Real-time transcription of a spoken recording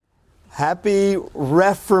Happy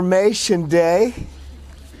Reformation Day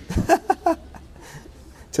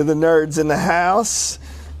to the nerds in the house.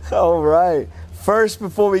 All right. First,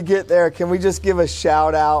 before we get there, can we just give a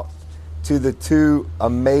shout out to the two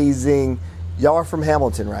amazing, y'all are from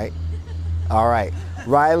Hamilton, right? All right.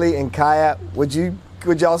 Riley and Kaya, would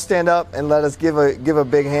y'all stand up and let us give a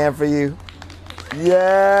big hand for you?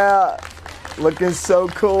 Yeah. Looking so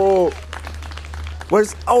cool.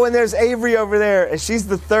 And there's Avery over there, and she's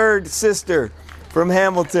the third sister from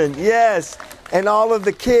Hamilton. Yes, and all of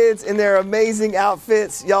the kids in their amazing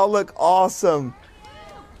outfits. Y'all look awesome.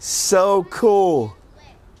 So cool.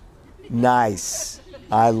 Nice.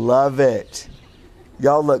 I love it.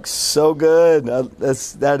 Y'all look so good.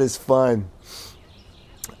 That is fun.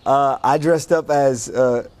 I dressed up as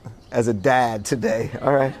a dad today.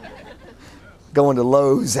 All right, going to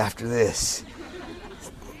Lowe's after this.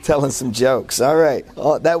 Telling some jokes. All right.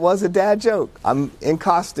 Oh, that was a dad joke. I'm in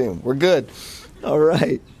costume. We're good. All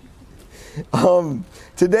right.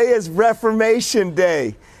 Today is Reformation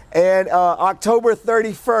Day. And October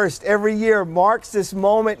 31st every year marks this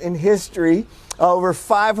moment in history. Over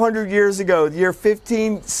 500 years ago, the year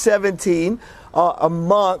 1517, a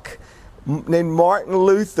monk named Martin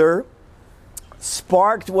Luther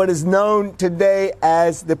sparked what is known today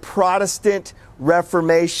as the Protestant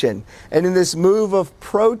Reformation. And in this move of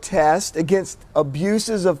protest against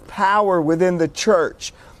abuses of power within the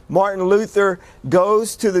church, Martin Luther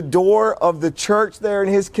goes to the door of the church there in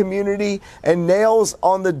his community and nails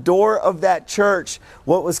on the door of that church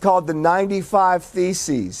what was called the 95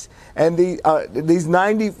 Theses. And these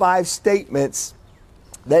 95 statements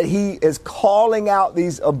that he is calling out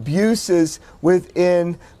these abuses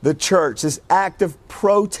within the church, this act of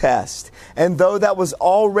protest. And though that was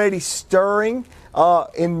already stirring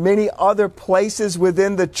in many other places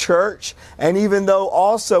within the church, and even though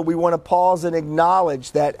also we want to pause and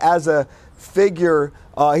acknowledge that as a figure,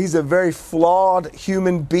 he's a very flawed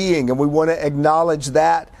human being, and we want to acknowledge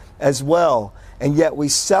that as well. And yet we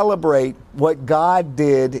celebrate what God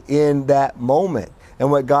did in that moment, and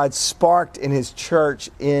what God sparked in his church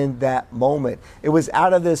in that moment. It was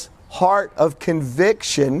out of this heart of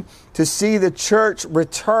conviction to see the church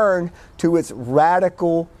return to its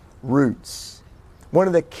radical roots. One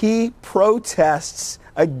of the key protests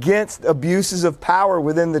against abuses of power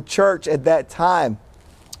within the church at that time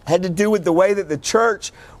had to do with the way that the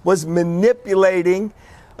church was manipulating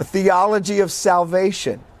a theology of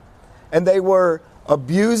salvation. And they were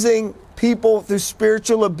abusing people through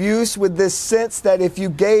spiritual abuse with this sense that if you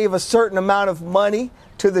gave a certain amount of money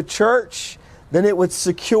to the church, then it would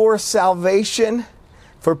secure salvation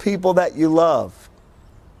for people that you love.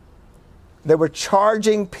 They were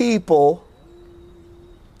charging people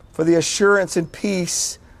for the assurance and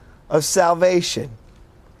peace of salvation.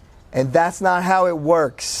 And that's not how it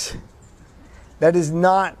works. That is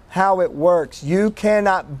not how it works. You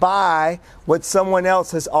cannot buy what someone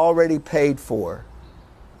else has already paid for.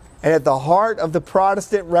 And at the heart of the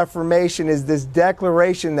Protestant Reformation is this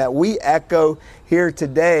declaration that we echo here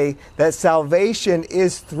today, that salvation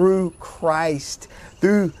is through Christ,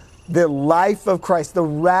 through the life of Christ, the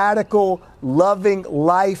radical, loving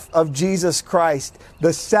life of Jesus Christ,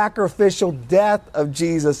 the sacrificial death of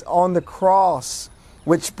Jesus on the cross,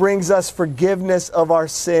 which brings us forgiveness of our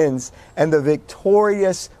sins, and the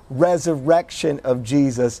victorious resurrection of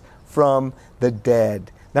Jesus from the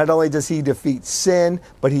dead. Not only does he defeat sin,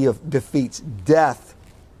 but he defeats death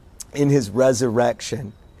in his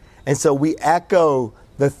resurrection. And so we echo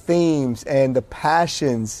the themes and the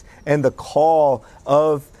passions and the call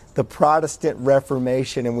of the Protestant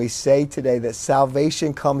Reformation. And we say today that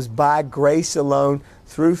salvation comes by grace alone,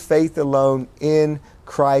 through faith alone, in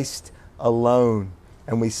Christ alone.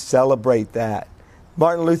 And we celebrate that.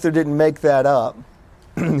 Martin Luther didn't make that up.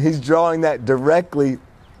 He's drawing that directly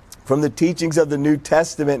from the teachings of the New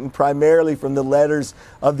Testament and primarily from the letters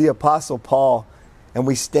of the Apostle Paul. And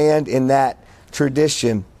we stand in that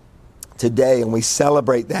tradition today, and we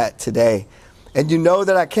celebrate that today. And you know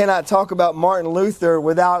that I cannot talk about Martin Luther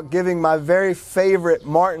without giving my very favorite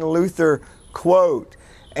Martin Luther quote.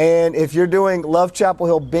 And if you're doing Love Chapel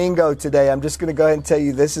Hill bingo today, I'm just going to go ahead and tell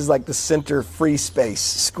you this is like the center free space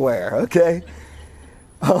square, okay?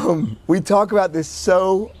 We talk about this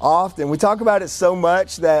so often. We talk about it so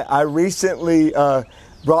much that I recently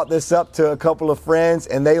brought this up to a couple of friends,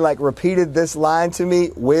 and they repeated this line to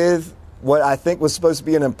me with what I think was supposed to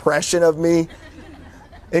be an impression of me,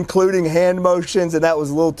 including hand motions, and that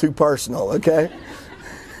was a little too personal, okay?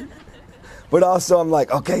 But also I'm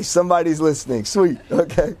like, okay, somebody's listening. Sweet,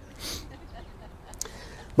 okay.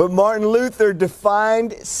 But Martin Luther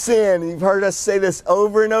defined sin. You've heard us say this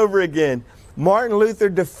over and over again. Martin Luther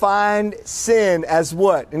defined sin as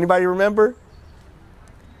what? Anybody remember?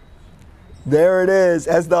 There it is,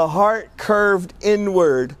 as the heart curved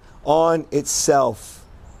inward on itself.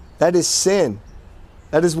 That is sin.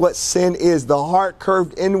 That is what sin is, the heart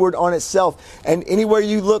curved inward on itself. And anywhere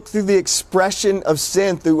you look through the expression of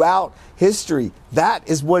sin throughout history, that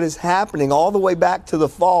is what is happening all the way back to the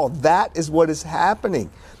fall. That is what is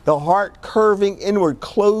happening. The heart curving inward,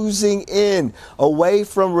 closing in, away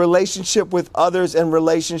from relationship with others and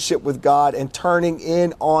relationship with God, and turning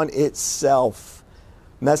in on itself.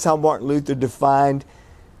 And that's how Martin Luther defined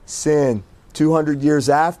sin. 200 years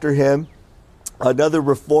after him, another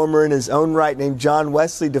reformer in his own right named John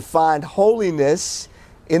Wesley defined holiness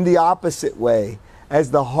in the opposite way, as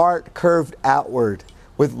the heart curved outward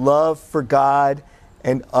with love for God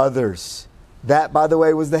and others. That, by the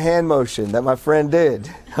way, was the hand motion that my friend did.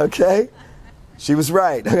 Okay? She was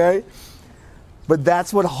right. Okay? But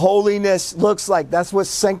that's what holiness looks like. That's what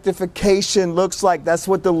sanctification looks like. That's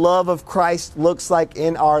what the love of Christ looks like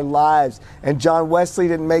in our lives. And John Wesley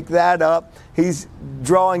didn't make that up. He's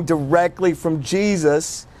drawing directly from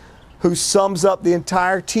Jesus, who sums up the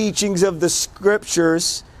entire teachings of the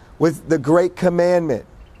Scriptures with the Great Commandment.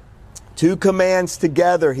 2 commands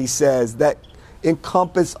together, he says, that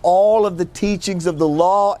encompass all of the teachings of the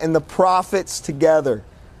law and the prophets together.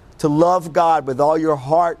 To love God with all your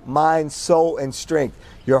heart, mind, soul, and strength.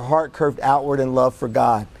 Your heart curved outward in love for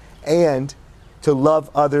God. And to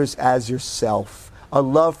love others as yourself. A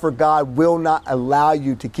love for God will not allow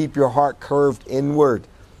you to keep your heart curved inward.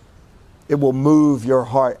 It will move your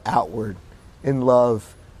heart outward in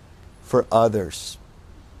love for others.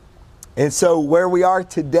 And so where we are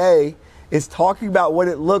today is talking about what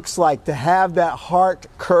it looks like to have that heart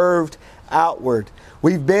curved outward.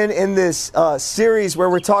 We've been in this series where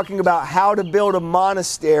we're talking about how to build a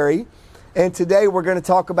monastery. And today we're going to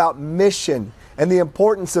talk about mission and the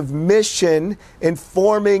importance of mission in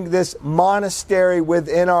forming this monastery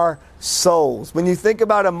within our souls. When you think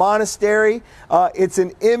about a monastery, it's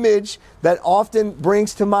an image that often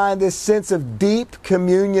brings to mind this sense of deep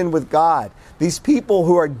communion with God. These people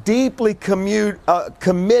who are deeply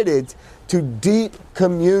committed to deep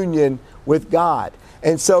communion with God.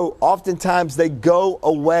 And so oftentimes they go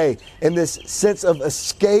away in this sense of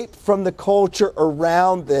escape from the culture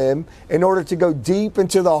around them in order to go deep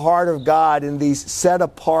into the heart of God in these set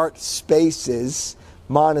apart spaces,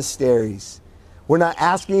 monasteries. We're not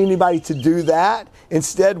asking anybody to do that.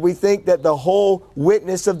 Instead, we think that the whole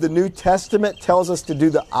witness of the New Testament tells us to do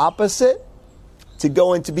the opposite, to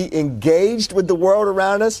go and to be engaged with the world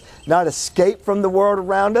around us, not escape from the world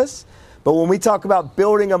around us. But when we talk about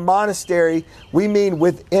building a monastery, we mean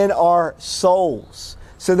within our souls,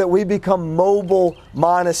 so that we become mobile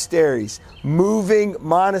monasteries, moving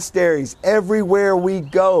monasteries everywhere we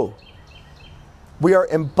go. We are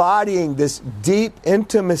embodying this deep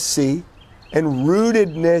intimacy and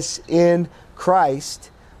rootedness in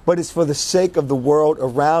Christ, but it's for the sake of the world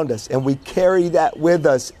around us. And we carry that with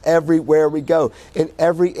us everywhere we go, in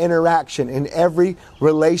every interaction, in every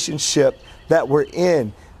relationship that we're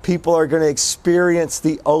in. People are going to experience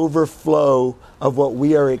the overflow of what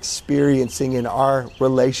we are experiencing in our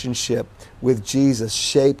relationship with Jesus,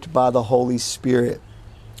 shaped by the Holy Spirit,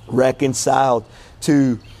 reconciled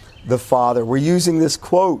to the Father. We're using this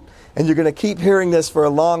quote, and you're going to keep hearing this for a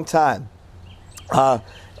long time.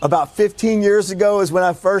 About 15 years ago is when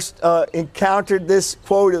I first encountered this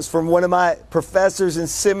quote. It was from one of my professors in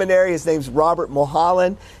seminary. His name's Robert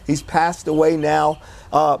Mulholland. He's passed away now.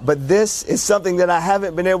 But this is something that I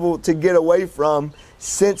haven't been able to get away from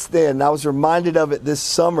since then. I was reminded of it this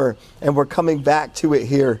summer, and we're coming back to it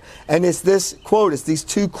here. And it's this quote. It's these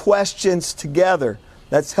 2 questions together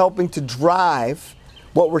that's helping to drive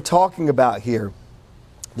what we're talking about here.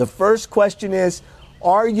 The first question is,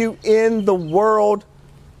 are you in the world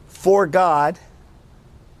for God?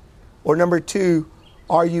 Or number 2,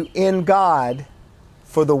 are you in God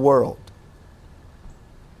for the world?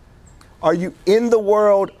 Are you in the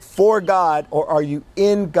world for God, or are you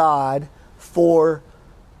in God for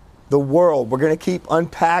the world? We're going to keep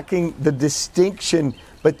unpacking the distinction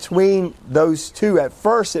between those two. At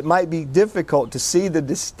first, it might be difficult to see the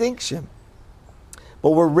distinction,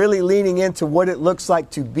 but we're really leaning into what it looks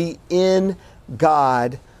like to be in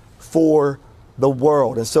God for the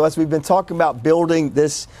world. And so as we've been talking about building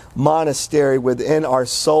this monastery within our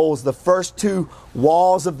souls, the first 2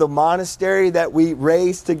 walls of the monastery that we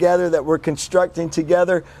raised together, that we're constructing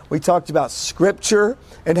together, we talked about Scripture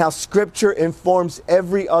and how Scripture informs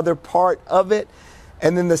every other part of it.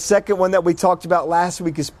 And then the second one that we talked about last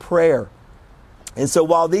week is prayer. And so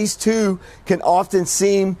while these 2 can often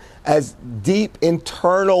seem as deep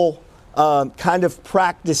internal kind of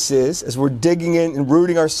practices as we're digging in and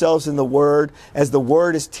rooting ourselves in the Word, as the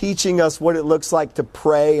Word is teaching us what it looks like to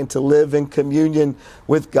pray and to live in communion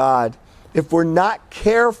with God. If we're not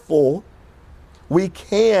careful, we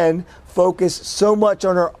can focus so much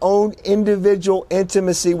on our own individual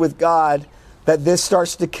intimacy with God that this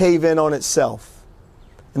starts to cave in on itself.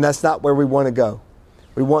 And that's not where we want to go.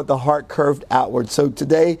 We want the heart curved outward. So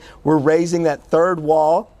today we're raising that third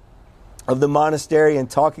wall of the monastery and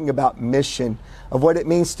talking about mission, of what it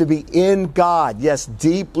means to be in God. Yes,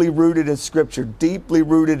 deeply rooted in Scripture, deeply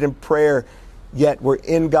rooted in prayer, yet we're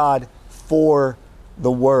in God for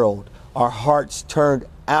the world. Our hearts turned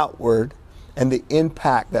outward, and the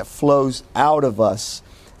impact that flows out of us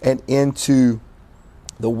and into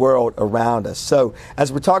the world around us. So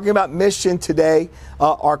as we're talking about mission today,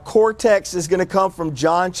 our core text is going to come from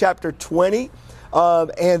John chapter 20.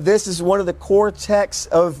 And this is one of the core texts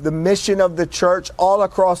of the mission of the church all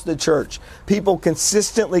across the church. People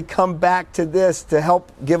consistently come back to this to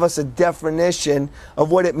help give us a definition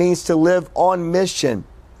of what it means to live on mission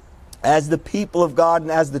as the people of God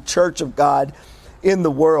and as the church of God in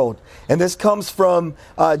the world. And this comes from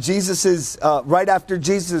right after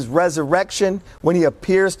Jesus' resurrection, when he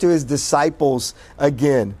appears to his disciples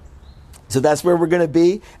again. So that's where we're going to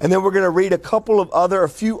be. And then we're going to read a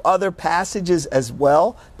few other passages as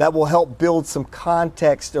well that will help build some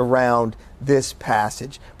context around this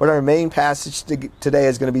passage. But our main passage today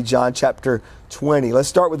is going to be John chapter 20. Let's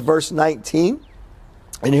start with verse 19.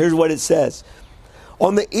 And here's what it says.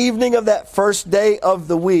 On the evening of that first day of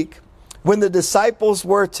the week, when the disciples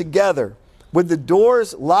were together, with the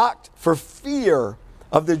doors locked for fear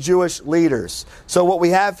of the Jewish leaders. So what we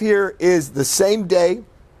have here is the same day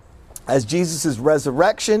as Jesus'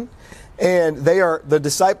 resurrection, and the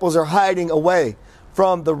disciples are hiding away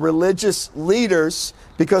from the religious leaders,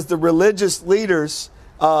 because the religious leaders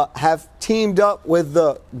have teamed up with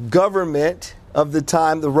the government of the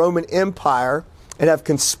time, the Roman Empire, and have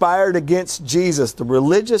conspired against Jesus. The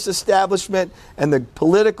religious establishment and the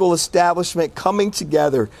political establishment coming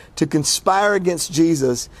together to conspire against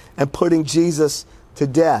Jesus and putting Jesus to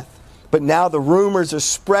death. But now the rumors are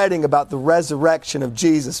spreading about the resurrection of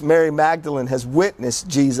Jesus. Mary Magdalene has witnessed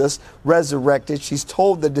Jesus resurrected. She's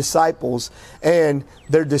told the disciples, and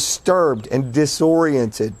they're disturbed and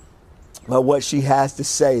disoriented by what she has to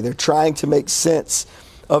say. They're trying to make sense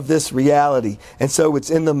of this reality. And so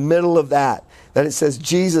it's in the middle of that it says,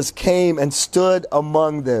 Jesus came and stood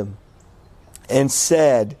among them and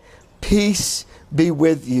said, "Peace be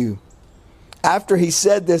with you." After he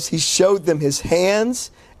said this, he showed them his hands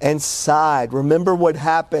and side. Remember what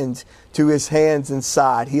happened to his hands and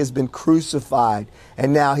side. He has been crucified,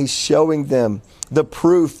 and now he's showing them the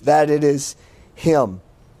proof that it is him.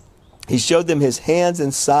 He showed them his hands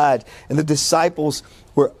and side, and the disciples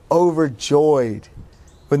were overjoyed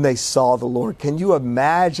when they saw the Lord. Can you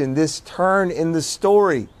imagine this turn in the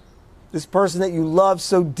story? This person that you love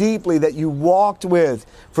so deeply, that you walked with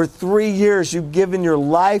for 3 years, you've given your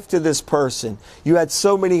life to this person. You had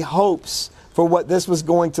so many hopes for what this was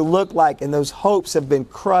going to look like, and those hopes have been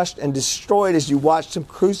crushed and destroyed as you watched him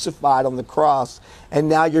crucified on the cross. And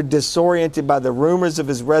now you're disoriented by the rumors of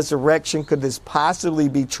his resurrection. Could this possibly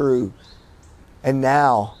be true? And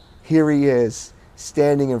now, here he is,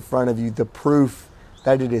 standing in front of you, the proof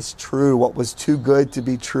that it is true. What was too good to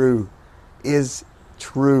be true is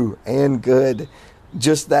true and good.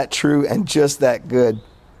 Just that true and just that good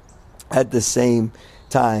at the same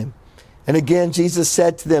time. And again, Jesus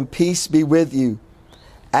said to them, "Peace be with you.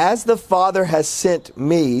 As the Father has sent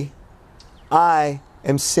me, I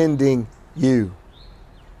am sending you."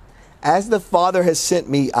 As the Father has sent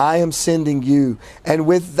me, I am sending you. And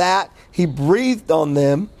with that, he breathed on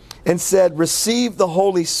them and said, "Receive the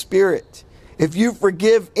Holy Spirit. If you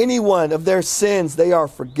forgive anyone of their sins, they are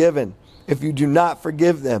forgiven. If you do not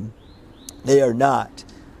forgive them, they are not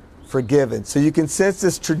forgiven." So you can sense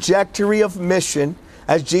this trajectory of mission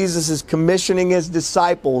as Jesus is commissioning his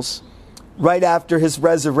disciples right after his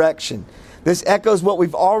resurrection. This echoes what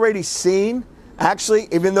we've already seen. Actually,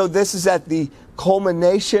 even though this is at the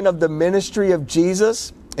culmination of the ministry of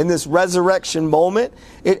Jesus in this resurrection moment,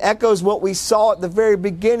 it echoes what we saw at the very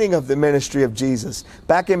beginning of the ministry of Jesus.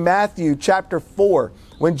 Back in Matthew chapter 4,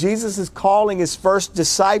 when Jesus is calling his first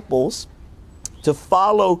disciples to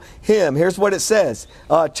follow him. Here's what it says.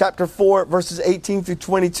 Chapter 4, verses 18 through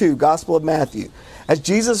 22, Gospel of Matthew. As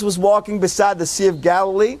Jesus was walking beside the Sea of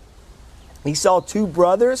Galilee, he saw two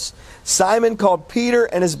brothers, Simon called Peter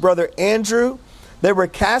and his brother Andrew. They were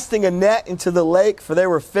casting a net into the lake, for they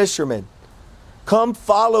were fishermen. "Come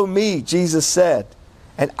follow me," Jesus said,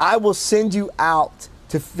 "and I will send you out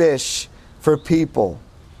to fish for people."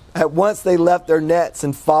 At once they left their nets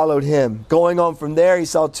and followed him. Going on from there, he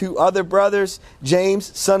saw two other brothers,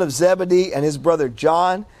 James, son of Zebedee, and his brother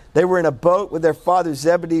John. They were in a boat with their father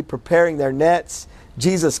Zebedee preparing their nets.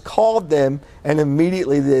 Jesus called them, and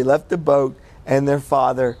immediately they left the boat and their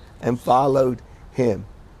father and followed him.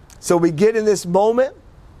 So we get in this moment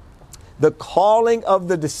the calling of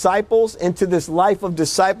the disciples into this life of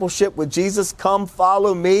discipleship with Jesus. Come,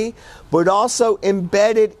 follow me. But also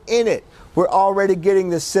embedded in it, we're already getting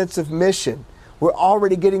this sense of mission. We're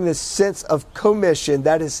already getting this sense of commission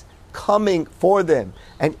that is coming for them.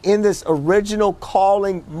 And in this original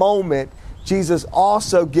calling moment, Jesus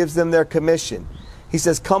also gives them their commission. He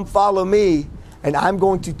says, come follow me, and I'm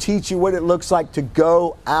going to teach you what it looks like to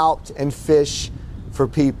go out and fish for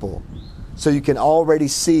people. So you can already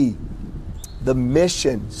see the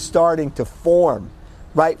mission starting to form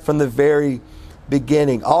right from the very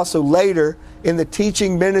beginning. Also later in the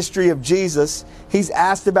teaching ministry of Jesus, he's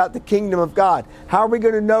asked about the kingdom of God. How are we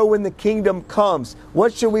going to know when the kingdom comes?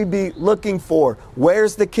 What should we be looking for?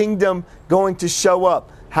 Where's the kingdom going to show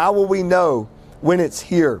up? How will we know when it's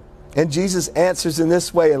here? And Jesus answers in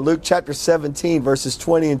this way in Luke chapter 17, verses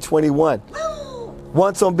 20 and 21.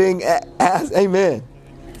 Once on being asked, amen.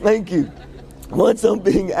 Thank you. Once on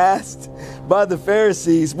being asked by the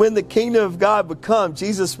Pharisees when the kingdom of God would come,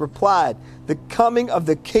 Jesus replied, the coming of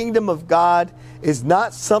the kingdom of God is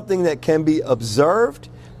not something that can be observed,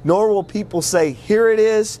 nor will people say, here it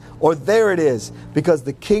is or there it is, because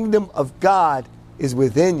the kingdom of God is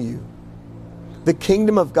within you. The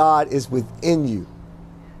kingdom of God is within you,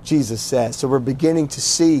 Jesus says. So we're beginning to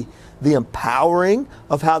see the empowering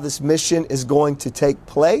of how this mission is going to take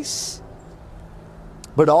place,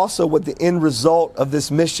 but also what the end result of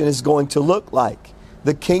this mission is going to look like.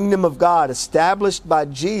 The kingdom of God established by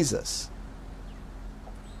Jesus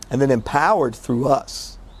and then empowered through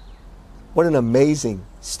us. What an amazing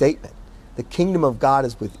statement. The kingdom of God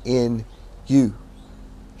is within you,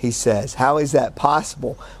 he says. How is that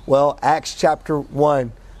possible? Well, Acts chapter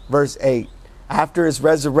 1, verse 8. After his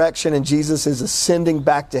resurrection and Jesus is ascending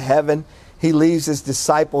back to heaven, he leaves his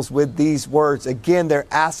disciples with these words. Again, they're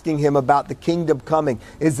asking him about the kingdom coming.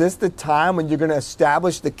 Is this the time when you're going to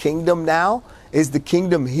establish the kingdom now? Is the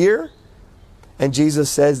kingdom here? And Jesus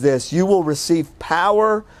says this, you will receive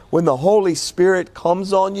power when the Holy Spirit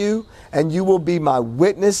comes on you, and you will be my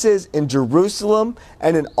witnesses in Jerusalem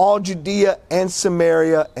and in all Judea and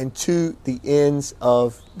Samaria and to the ends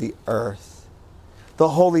of the earth. The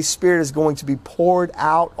Holy Spirit is going to be poured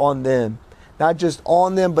out on them. Not just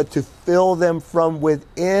on them, but to fill them from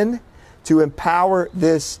within to empower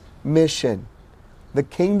this mission. The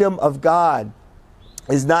kingdom of God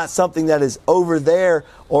is not something that is over there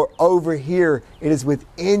or over here. It is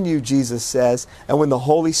within you, Jesus says. And when the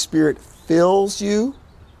Holy Spirit fills you,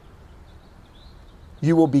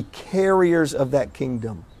 you will be carriers of that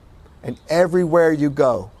kingdom. And everywhere you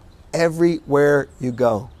go,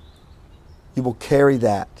 you will carry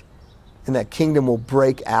that. And that kingdom will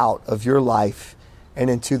break out of your life and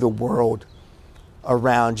into the world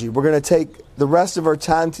around you. We're going to take the rest of our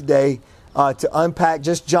time today to unpack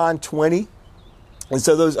just John 20. And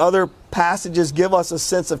so those other passages give us a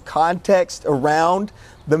sense of context around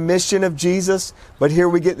the mission of Jesus. But here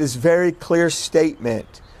we get this very clear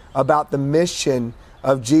statement about the mission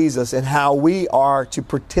of Jesus and how we are to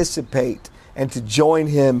participate and to join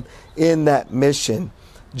him in that mission.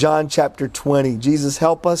 John chapter 20. Jesus,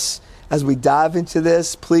 help us as we dive into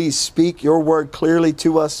this. Please speak your word clearly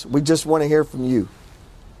to us. We just want to hear from you.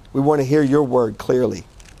 We want to hear your word clearly.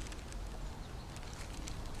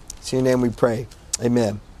 It's in your name we pray.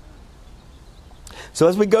 Amen. So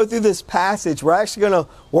as we go through this passage, we're actually going to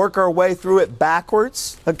work our way through it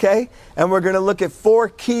backwards, okay? And we're going to look at 4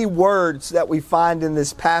 key words that we find in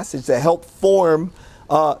this passage that help form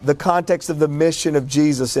the context of the mission of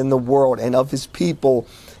Jesus in the world and of his people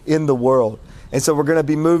in the world. And so we're going to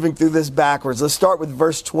be moving through this backwards. Let's start with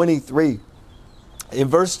verse 23. In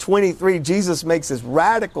verse 23, Jesus makes this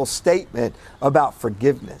radical statement about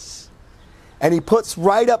forgiveness. And he puts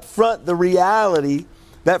right up front the reality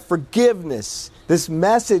that forgiveness, this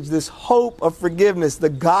message, this hope of forgiveness, the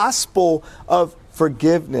gospel of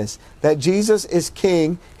forgiveness, that Jesus is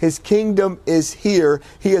king, his kingdom is here.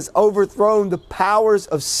 He has overthrown the powers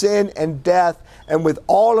of sin and death. And with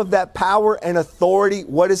all of that power and authority,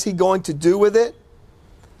 what is he going to do with it?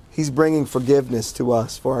 He's bringing forgiveness to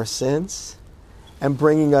us for our sins and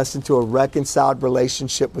bringing us into a reconciled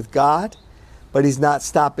relationship with God. But he's not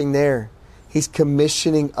stopping there. He's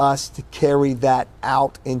commissioning us to carry that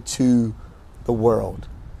out into the world.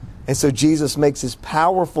 And so Jesus makes this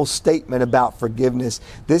powerful statement about forgiveness.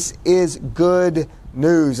 This is good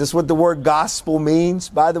news. That's what the word gospel means.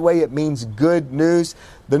 By the way, it means good news.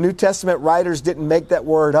 The New Testament writers didn't make that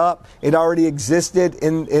word up. It already existed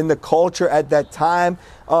in the culture at that time.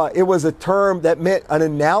 It was a term that meant an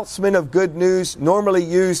announcement of good news, normally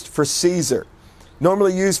used for Caesar,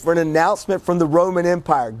 normally used for an announcement from the Roman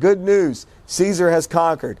Empire. Good news, Caesar has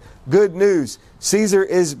conquered. Good news, Caesar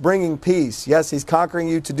is bringing peace. Yes, he's conquering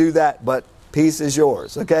you to do that, but peace is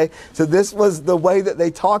yours, okay? So this was the way that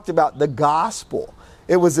they talked about the gospel.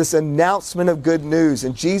 It was this announcement of good news.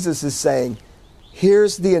 And Jesus is saying,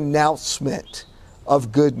 here's the announcement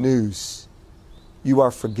of good news. You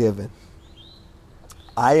are forgiven.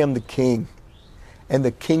 I am the King, and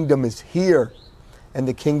the kingdom is here, and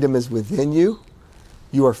the kingdom is within you.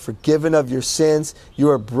 You are forgiven of your sins. You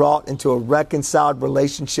are brought into a reconciled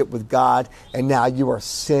relationship with God, and now you are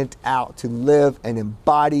sent out to live and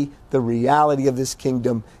embody the reality of this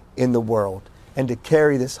kingdom in the world, and to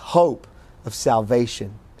carry this hope of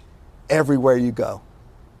salvation everywhere you go.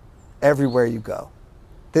 Everywhere you go.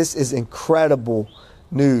 This is incredible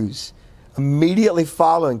news. Immediately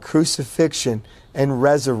following crucifixion and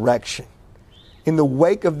resurrection, in the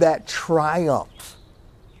wake of that triumph,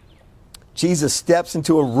 Jesus steps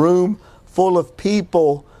into a room full of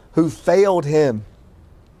people who failed him.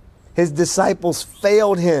 His disciples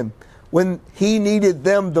failed him when he needed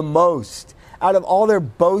them the most. Out of all their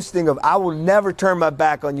boasting of, I will never turn my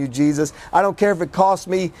back on you, Jesus. I don't care if it costs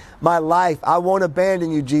me my life. I won't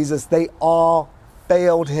abandon you, Jesus. They all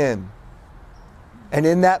failed him. And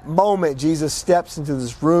in that moment, Jesus steps into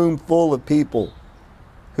this room full of people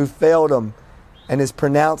who failed him. And his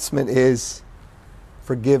pronouncement is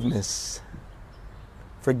forgiveness.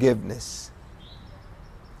 Forgiveness.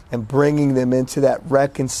 And bringing them into that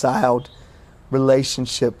reconciled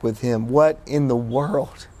relationship with him. What in the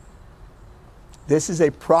world? This is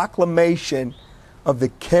a proclamation of the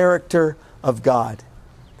character of God.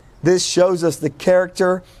 This shows us the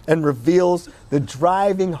character and reveals the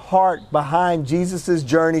driving heart behind Jesus'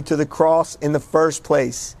 journey to the cross in the first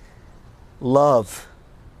place. Love.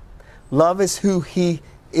 Love is who he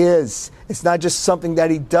is. It's not just something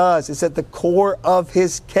that he does. It's at the core of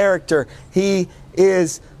his character. He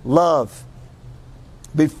is love.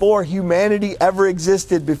 Before humanity ever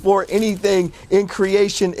existed, before anything in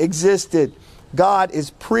creation existed, God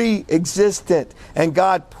is pre-existent, and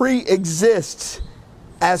God pre-exists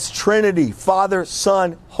as Trinity, Father,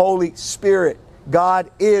 Son, Holy Spirit. God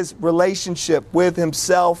is relationship with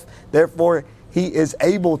himself. Therefore, he is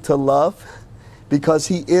able to love because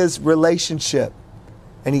he is relationship,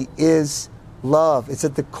 and he is love. It's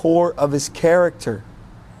at the core of his character.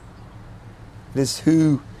 It is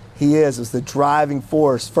who he is. It's the driving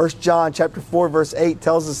force. 1 John chapter 4, verse 8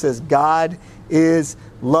 tells us this: God is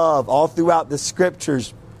love. All throughout the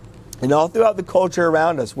scriptures and all throughout the culture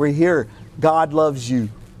around us, we hear God loves you.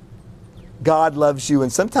 God loves you.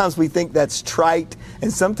 And sometimes we think that's trite,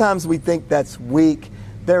 and sometimes we think that's weak.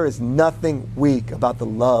 There is nothing weak about the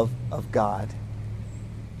love of God.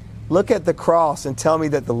 Look at the cross and tell me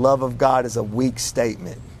that the love of God is a weak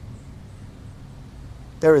statement.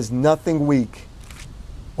 There is nothing weak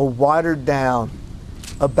or watered down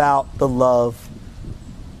about the love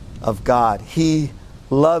of God. He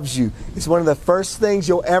loves you. It's one of the first things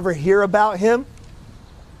you'll ever hear about him,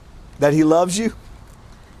 that he loves you.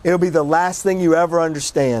 It'll be the last thing you ever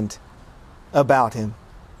understand about him.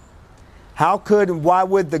 How could and why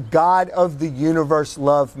would the God of the universe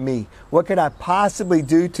love me? What could I possibly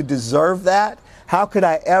do to deserve that? How could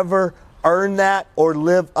I ever earn that or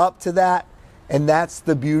live up to that? And that's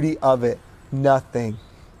the beauty of it. Nothing.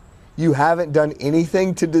 You haven't done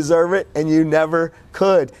anything to deserve it, and you never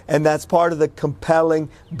could. And that's part of the compelling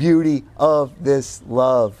beauty of this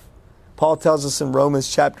love. Paul tells us in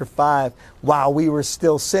Romans chapter 5, while we were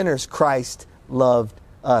still sinners, Christ loved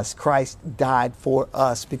us. Christ died for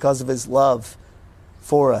us because of his love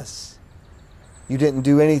for us. You didn't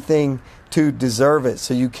do anything to deserve it,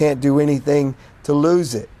 so you can't do anything to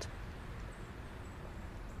lose it.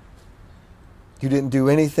 You didn't do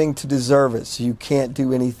anything to deserve it, so you can't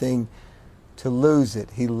do anything to lose it.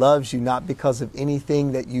 He loves you not because of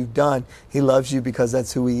anything that you've done. He loves you because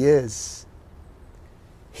that's who he is.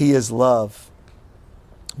 He is love.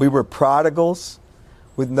 We were prodigals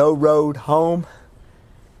with no road home,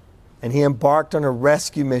 and he embarked on a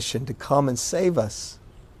rescue mission to come and save us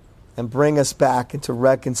and bring us back into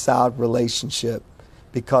reconciled relationship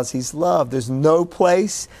because he's love. There's no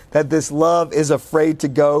place that this love is afraid to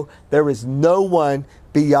go. There is no one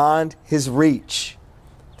beyond his reach.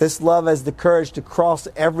 This love has the courage to cross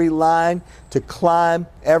every line, to climb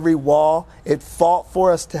every wall. It fought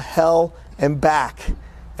for us to hell and back,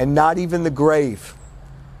 and not even the grave.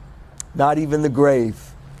 Not even the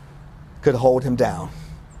grave could hold him down.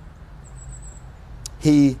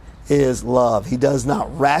 He is love. He does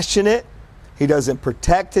not ration it. He doesn't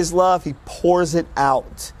protect his love. He pours it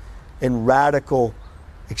out in radical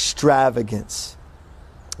extravagance.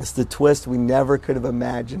 It's the twist we never could have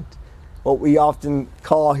imagined. What we often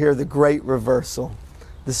call here the great reversal.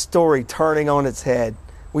 The story turning on its head.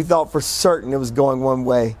 We thought for certain it was going one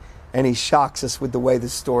way, and he shocks us with the way the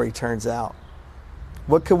story turns out.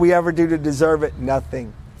 What could we ever do to deserve it?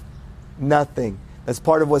 Nothing. Nothing. That's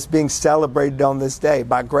part of what's being celebrated on this day.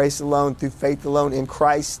 By grace alone, through faith alone, in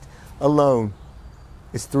Christ alone.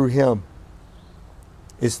 It's through him.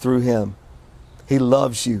 It's through him. He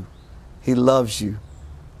loves you. He loves you.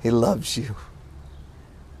 He loves you.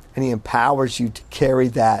 And he empowers you to carry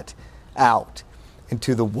that out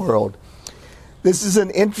into the world. This is an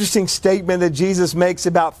interesting statement that Jesus makes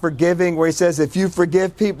about forgiving, where he says, if you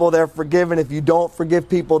forgive people, they're forgiven. If you don't forgive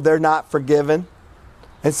people, they're not forgiven.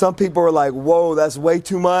 And some people are like, whoa, that's way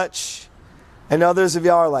too much. And others of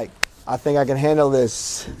y'all are like, I think I can handle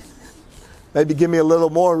this. Maybe give me a little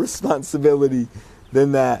more responsibility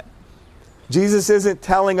than that. Jesus isn't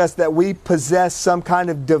telling us that we possess some kind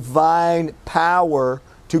of divine power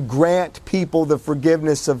to grant people the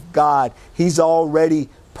forgiveness of God. He's already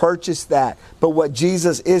purchased that. But what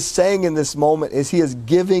Jesus is saying in this moment is he is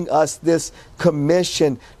giving us this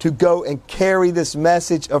commission to go and carry this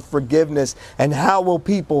message of forgiveness. And how will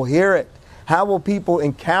people hear it? How will people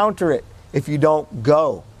encounter it if you don't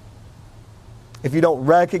go? If you don't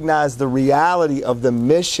recognize the reality of the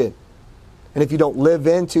mission, and if you don't live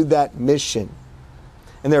into that mission.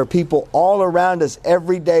 And there are people all around us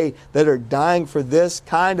every day that are dying for this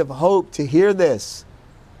kind of hope, to hear this.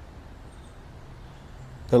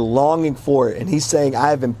 They're longing for it. And he's saying, I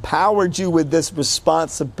have empowered you with this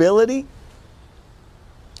responsibility.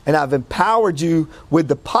 And I've empowered you with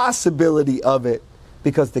the possibility of it,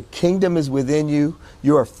 because the kingdom is within you.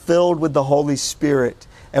 You are filled with the Holy Spirit.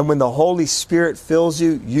 And when the Holy Spirit fills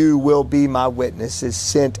you, you will be my witnesses,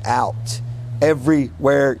 sent out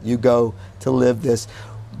everywhere you go to live this.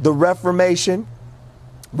 The Reformation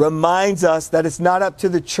reminds us that it's not up to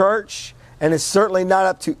the church, and it's certainly not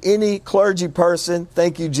up to any clergy person,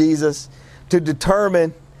 thank you, Jesus, to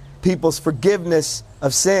determine people's forgiveness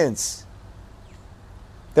of sins.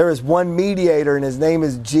 There is one mediator, and his name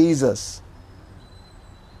is Jesus.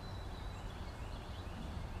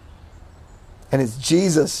 And it's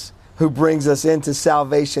Jesus who brings us into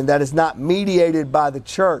salvation that is not mediated by the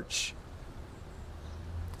church.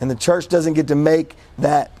 And the church doesn't get to make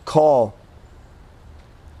that call.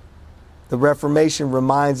 The Reformation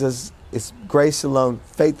reminds us it's grace alone,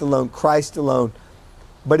 faith alone, Christ alone.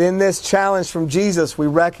 But in this challenge from Jesus, we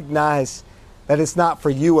recognize that it's not for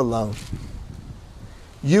you alone.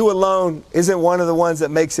 You alone isn't one of the ones that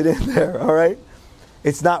makes it in there, all right?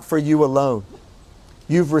 It's not for you alone.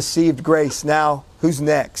 You've received grace. Now, who's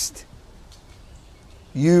next?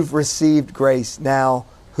 You've received grace. Now,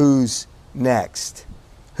 who's next?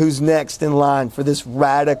 Who's next in line for this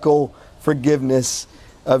radical forgiveness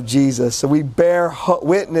of Jesus? So we bear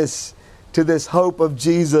witness to this hope of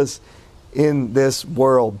Jesus in this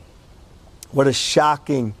world. What a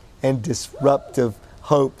shocking and disruptive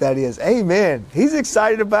hope that is. Amen. He's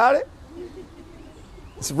excited about it.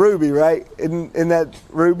 It's Ruby, right? Isn't that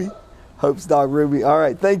Ruby? Hope's dog, Ruby. All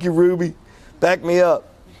right. Thank you, Ruby. Back me up.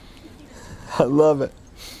 I love it.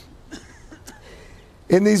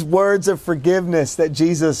 In these words of forgiveness that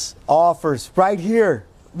Jesus offers right here,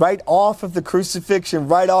 right off of the crucifixion,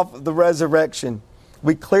 right off of the resurrection,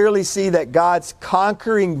 we clearly see that God's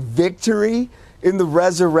conquering victory in the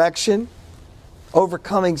resurrection,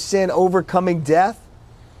 overcoming sin, overcoming death,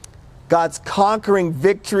 God's conquering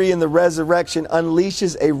victory in the resurrection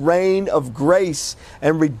unleashes a reign of grace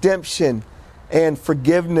and redemption and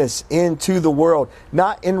forgiveness into the world.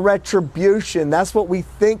 Not in retribution. That's what we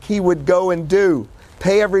think he would go and do.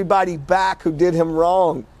 Pay everybody back who did him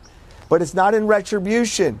wrong. But it's not in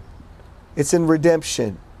retribution. It's in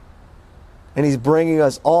redemption. And he's bringing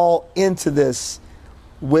us all into this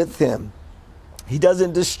with him. He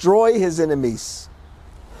doesn't destroy his enemies.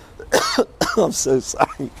 I'm so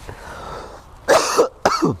sorry.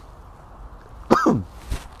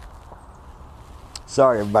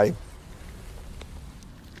 Sorry, everybody.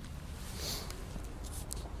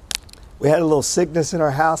 We had a little sickness in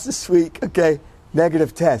our house this week. Okay,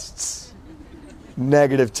 negative tests.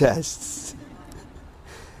 Negative tests.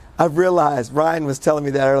 I've realized, Ryan was telling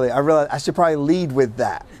me that earlier, I realized I should probably lead with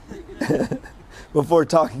that before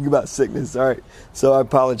talking about sickness. All right, so I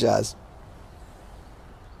apologize.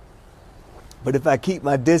 But if I keep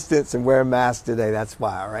my distance and wear a mask today, that's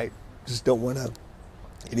why, all right? Just don't want to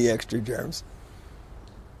Any extra germs?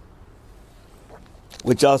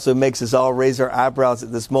 Which also makes us all raise our eyebrows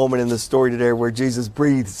at this moment in the story today where Jesus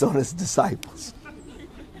breathes on his disciples.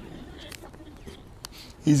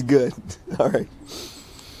 He's good. All right.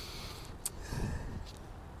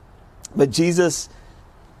 But Jesus,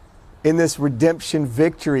 in this redemption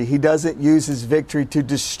victory, he doesn't use his victory to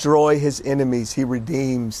destroy his enemies. He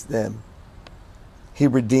redeems them. He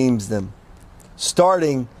redeems them.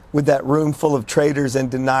 Starting with that room full of traitors and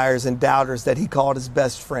deniers and doubters that he called his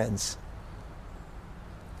best friends.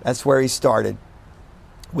 That's where he started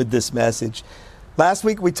with this message. Last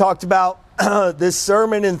week we talked about this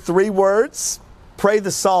sermon in 3 words: pray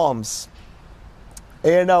the Psalms.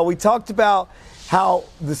 And we talked about how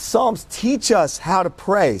the Psalms teach us how to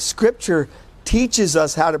pray. Scripture teaches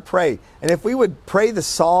us how to pray. And if we would pray the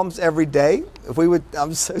Psalms every day, if we would,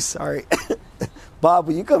 I'm so sorry. Bob,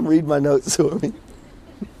 will you come read my notes for me?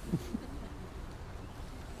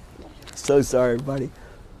 So sorry, buddy.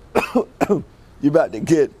 You're about to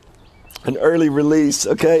get an early release,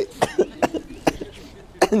 okay?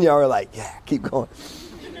 And y'all are like, yeah, keep going.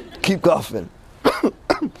 Keep coughing.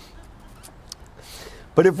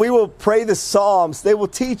 But if we will pray the Psalms, they will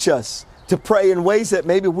teach us to pray in ways that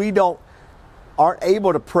maybe we aren't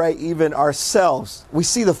able to pray even ourselves. We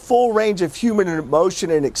see the full range of human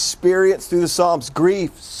emotion and experience through the Psalms: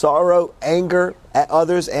 grief, sorrow, anger at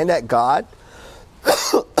others and at God.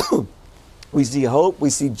 We see hope, we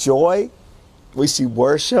see joy, we see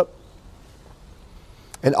worship.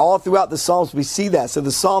 And all throughout the Psalms we see that. So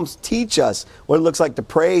the Psalms teach us what it looks like to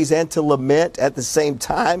praise and to lament at the same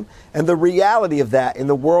time, and the reality of that in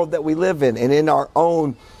the world that we live in and in our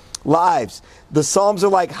own lives. The Psalms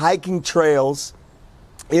are like hiking trails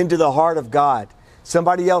into the heart of God.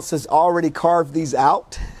 Somebody else has already carved these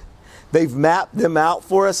out. They've mapped them out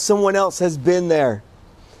for us. Someone else has been there.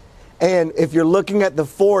 And if you're looking at the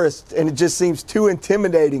forest and it just seems too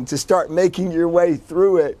intimidating to start making your way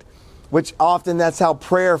through it, which often that's how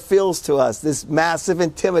prayer feels to us, this massive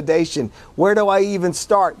intimidation. Where do I even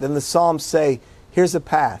start? Then the Psalms say, here's a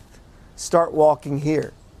path. Start walking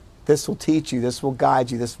here. This will teach you. This will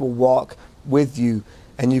guide you. This will walk with you.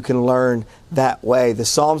 And you can learn that way. The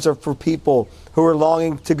Psalms are for people who are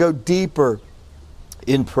longing to go deeper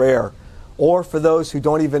in prayer, or for those who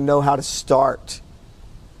don't even know how to start.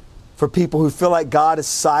 For people who feel like God is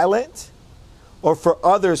silent, or for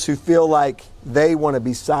others who feel like they want to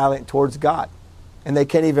be silent towards God and they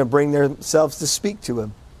can't even bring themselves to speak to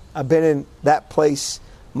Him. I've been in that place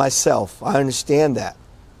myself. I understand that.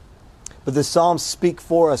 But the Psalms speak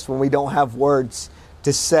for us when we don't have words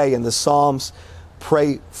to say, and the Psalms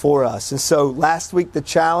pray for us. And so last week the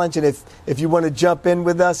challenge, and if you want to jump in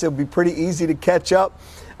with us, it'll be pretty easy to catch up.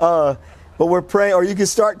 But we're praying, or you can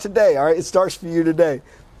start today, all right? It starts for you today.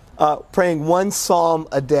 Praying 1 psalm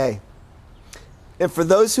a day. And for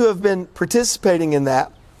those who have been participating in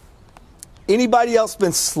that, anybody else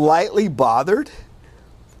been slightly bothered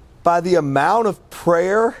by the amount of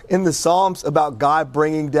prayer in the Psalms about God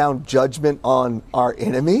bringing down judgment on our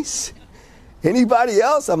enemies? Anybody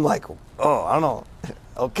else? I'm like, oh, I don't know.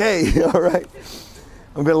 Okay, all right.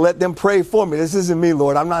 I'm going to let them pray for me. This isn't me,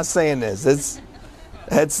 Lord. I'm not saying this.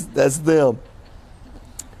 That's them.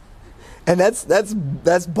 And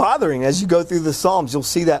that's bothering. As you go through the Psalms, you'll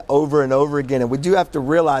see that over and over again. And we do have to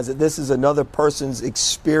realize that this is another person's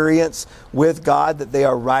experience with God that they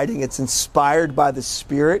are writing. It's inspired by the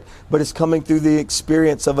Spirit, but it's coming through the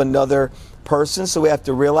experience of another person. So we have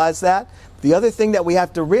to realize that. The other thing that we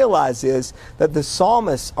have to realize is that the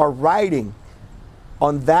psalmists are writing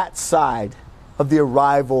on that side of the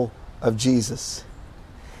arrival of Jesus.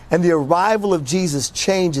 And the arrival of Jesus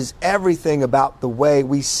changes everything about the way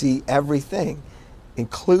we see everything,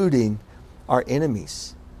 including our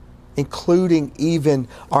enemies, including even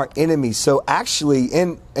our enemies. So actually,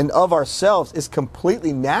 in and of ourselves, it's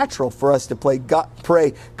completely natural for us to pray,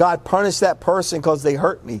 God, punish that person because they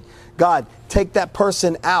hurt me. God, take that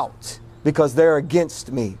person out because they're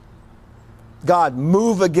against me. God,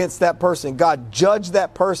 move against that person. God, judge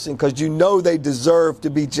that person because you know they deserve to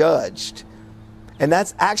be judged. And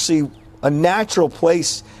that's actually a natural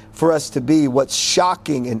place for us to be. What's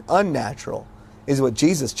shocking and unnatural is what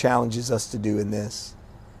Jesus challenges us to do in this.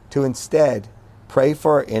 To instead pray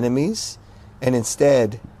for our enemies and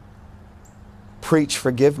instead preach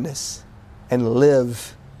forgiveness and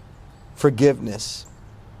live forgiveness.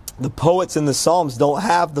 The poets in the Psalms don't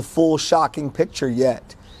have the full shocking picture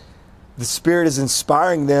yet. The Spirit is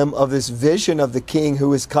inspiring them of this vision of the King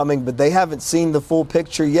who is coming, but they haven't seen the full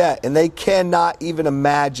picture yet. And they cannot even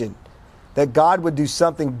imagine that God would do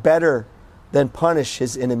something better than punish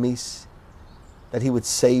His enemies, that He would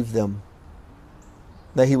save them.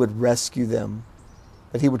 that he would rescue them,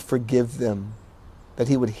 that he would forgive them, that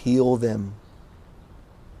he would heal them,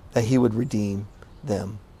 that he would redeem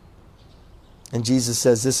them. And Jesus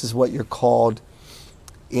says this is what you're called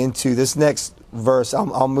into. This next verse,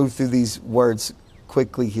 I'll move through these words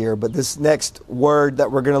quickly here, but this next word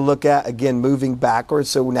that we're going to look at, again, moving backwards.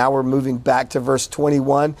 So now we're moving back to verse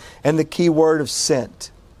 21 and the key word of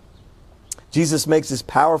sent. Jesus makes this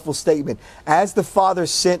powerful statement. As the Father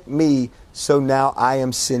sent me, so now I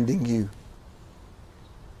am sending you.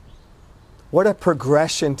 What a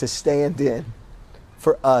progression to stand in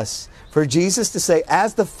for us. For Jesus to say,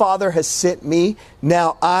 as the Father has sent me,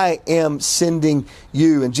 now I am sending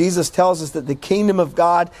you. And Jesus tells us that the kingdom of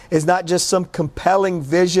God is not just some compelling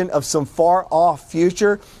vision of some far off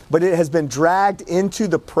future, but it has been dragged into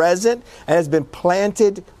the present and has been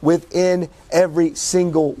planted within every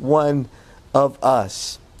single one of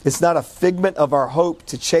us. It's not a figment of our hope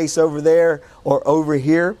to chase over there or over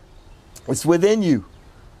here. It's within you.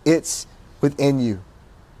 It's within you.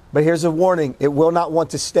 But here's a warning. It will not want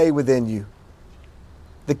to stay within you.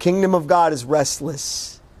 The kingdom of God is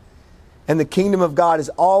restless. And the kingdom of God is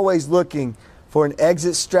always looking for an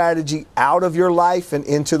exit strategy out of your life and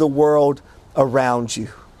into the world around you.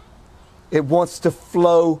 It wants to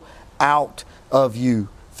flow out of you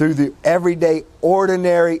through the everyday,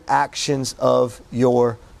 ordinary actions of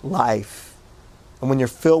your life. And when you're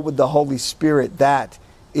filled with the Holy Spirit, that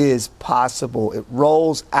is possible. It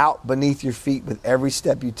rolls out beneath your feet with every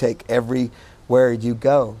step you take, everywhere you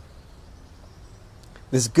go.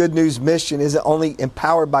 This good news mission isn't only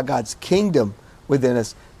empowered by God's kingdom within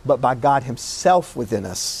us, but by God himself within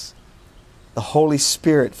us. The Holy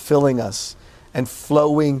Spirit filling us and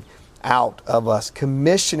flowing out of us,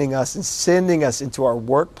 commissioning us and sending us into our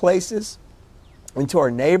workplaces, into our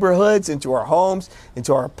neighborhoods, into our homes,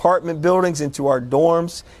 into our apartment buildings, into our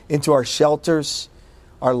dorms, into our shelters,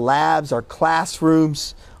 our labs, our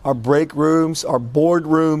classrooms, our break rooms, our board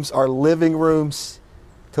rooms, our living rooms,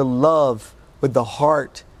 to love with the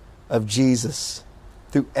heart of Jesus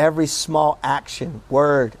through every small action,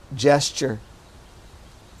 word, gesture,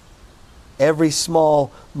 every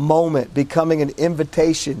small moment becoming an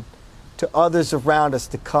invitation to others around us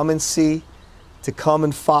to come and see, to come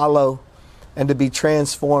and follow, and to be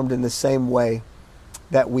transformed in the same way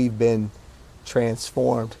that we've been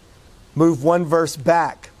transformed. Move one verse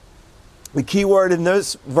back. The key word in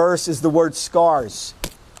this verse is the word scars.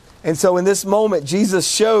 And so in this moment, Jesus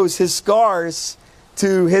shows his scars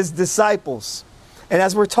to his disciples. And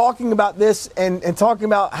as we're talking about this and talking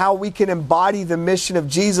about how we can embody the mission of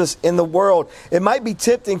Jesus in the world, it might be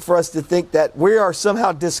tempting for us to think that we are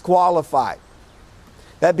somehow disqualified.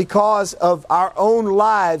 That because of our own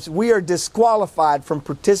lives, we are disqualified from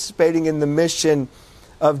participating in the mission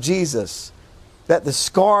of Jesus. That the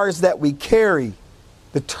scars that we carry,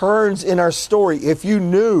 the turns in our story, if you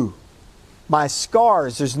knew my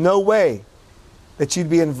scars, there's no way that you'd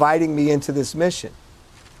be inviting me into this mission.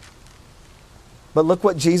 But look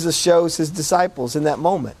what Jesus shows his disciples in that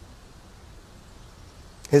moment.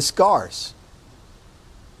 His scars.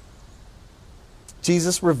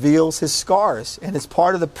 Jesus reveals his scars, and it's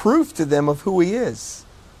part of the proof to them of who he is.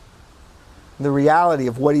 The reality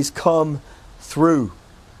of what he's come through.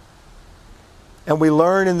 And we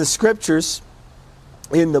learn in the scriptures,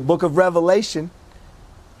 in the book of Revelation,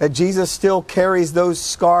 that Jesus still carries those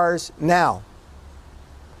scars now.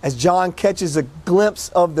 As John catches a glimpse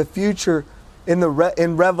of the future in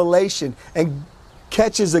Revelation and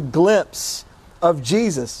catches a glimpse of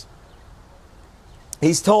Jesus,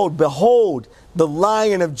 he's told, behold, the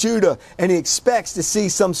Lion of Judah, and he expects to see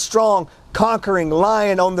some strong, conquering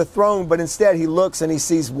lion on the throne, but instead he looks and he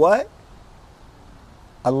sees what?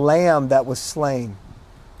 A lamb that was slain.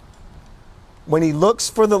 When he looks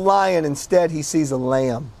for the lion, instead he sees a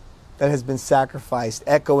lamb that has been sacrificed,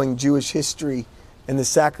 echoing Jewish history and the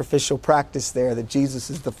sacrificial practice there, that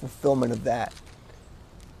Jesus is the fulfillment of that.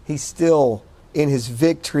 He's still in his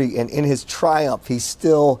victory and in his triumph. He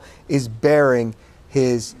still is bearing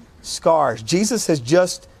his scars. Jesus has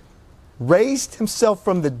just raised himself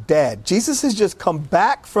from the dead. Jesus has just come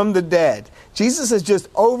back from the dead. Jesus has just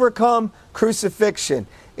overcome crucifixion.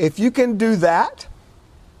 If you can do that,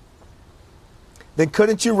 then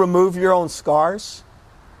couldn't you remove your own scars?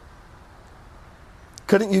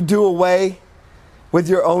 Couldn't you do away with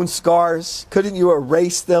your own scars? Couldn't you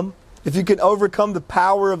erase them? If you can overcome the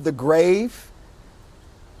power of the grave,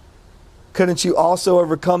 couldn't you also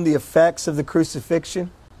overcome the effects of the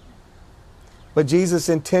crucifixion? But Jesus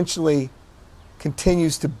intentionally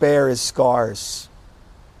continues to bear his scars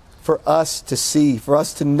for us to see, for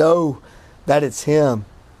us to know that it's him.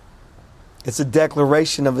 It's a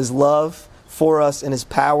declaration of his love for us and his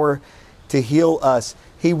power to heal us.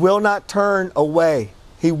 He will not turn away.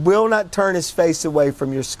 He will not turn his face away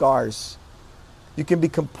from your scars. You can be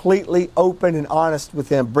completely open and honest with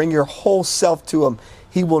him. Bring your whole self to him.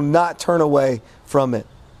 He will not turn away from it.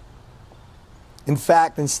 In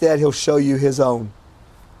fact, instead, he'll show you his own.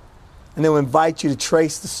 And he'll invite you to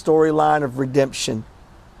trace the storyline of redemption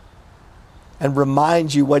and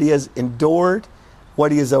remind you what he has endured,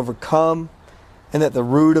 what he has overcome, and that the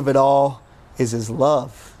root of it all is his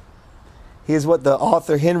love. He is what the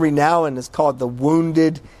author Henry Nouwen has called the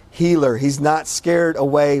wounded healer. He's not scared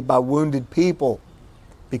away by wounded people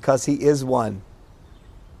because he is one.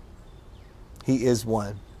 He is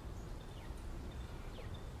one.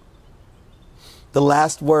 The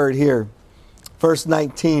last word here, verse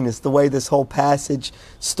 19, is the way this whole passage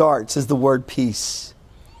starts, is the word peace.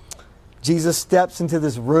 Jesus steps into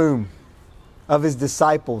this room of his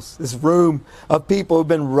disciples, this room of people who've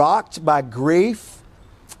been rocked by grief,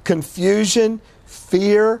 confusion,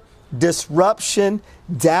 fear, disruption,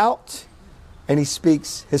 doubt, and he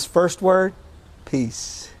speaks his first word,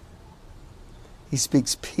 peace. He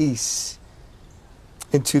speaks peace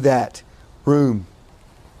into that room.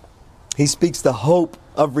 He speaks the hope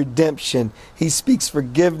of redemption. He speaks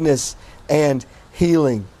forgiveness and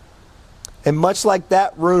healing. And much like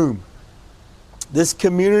that room, this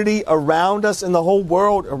community around us and the whole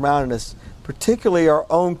world around us, particularly our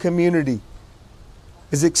own community,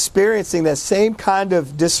 is experiencing that same kind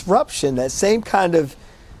of disruption, that same kind of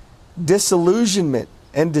disillusionment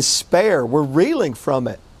and despair. We're reeling from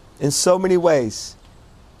it in so many ways.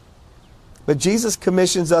 But Jesus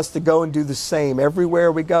commissions us to go and do the same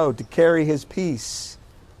everywhere we go, to carry his peace.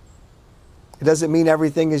 It doesn't mean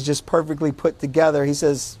everything is just perfectly put together. He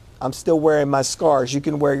says, I'm still wearing my scars. You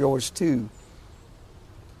can wear yours too.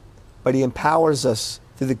 But he empowers us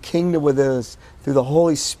through the kingdom within us, through the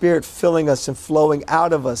Holy Spirit filling us and flowing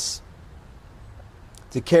out of us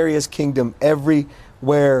to carry his kingdom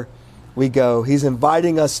everywhere we go. He's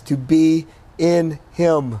inviting us to be in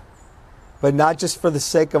him, but not just for the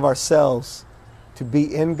sake of ourselves, to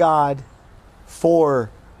be in God for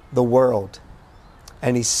the world.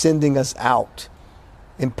 And he's sending us out,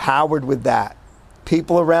 empowered with that.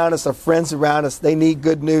 People around us, our friends around us, they need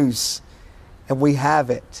good news, and we have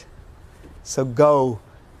it. So go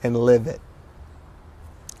and live it.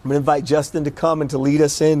 I'm going to invite Justin to come and to lead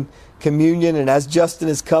us in communion. And as Justin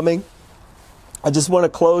is coming, I just want to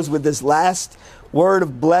close with this last word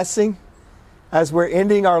of blessing as we're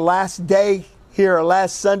ending our last day here, our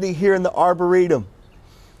last Sunday here in the Arboretum.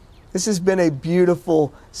 This has been a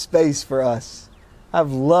beautiful space for us.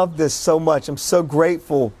 I've loved this so much. I'm so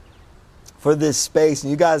grateful for this space. And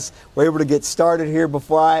you guys were able to get started here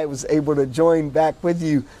before I was able to join back with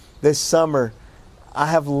you this summer. I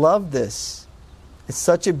have loved this. It's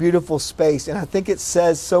such a beautiful space, and I think it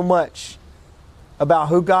says so much about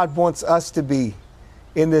who God wants us to be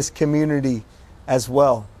in this community as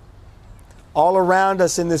well. All around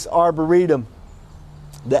us in this Arboretum,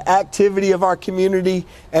 the activity of our community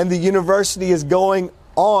and the university is going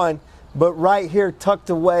on, but right here tucked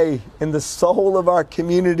away in the soul of our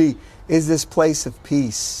community is this place of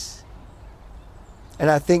peace. And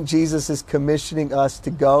I think Jesus is commissioning us to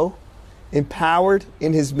go, empowered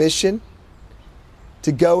in his mission,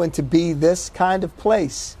 to go and to be this kind of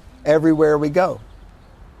place everywhere we go.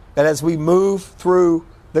 That as we move through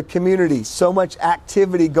the community, so much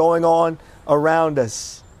activity going on around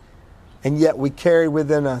us, and yet we carry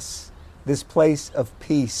within us this place of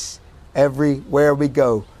peace everywhere we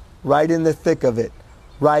go, right in the thick of it,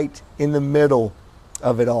 right in the middle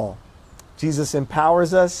of it all. Jesus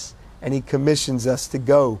empowers us and he commissions us to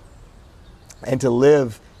go and to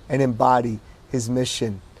live and embody his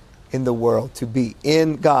mission in the world, to be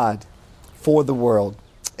in God for the world.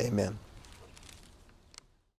 Amen.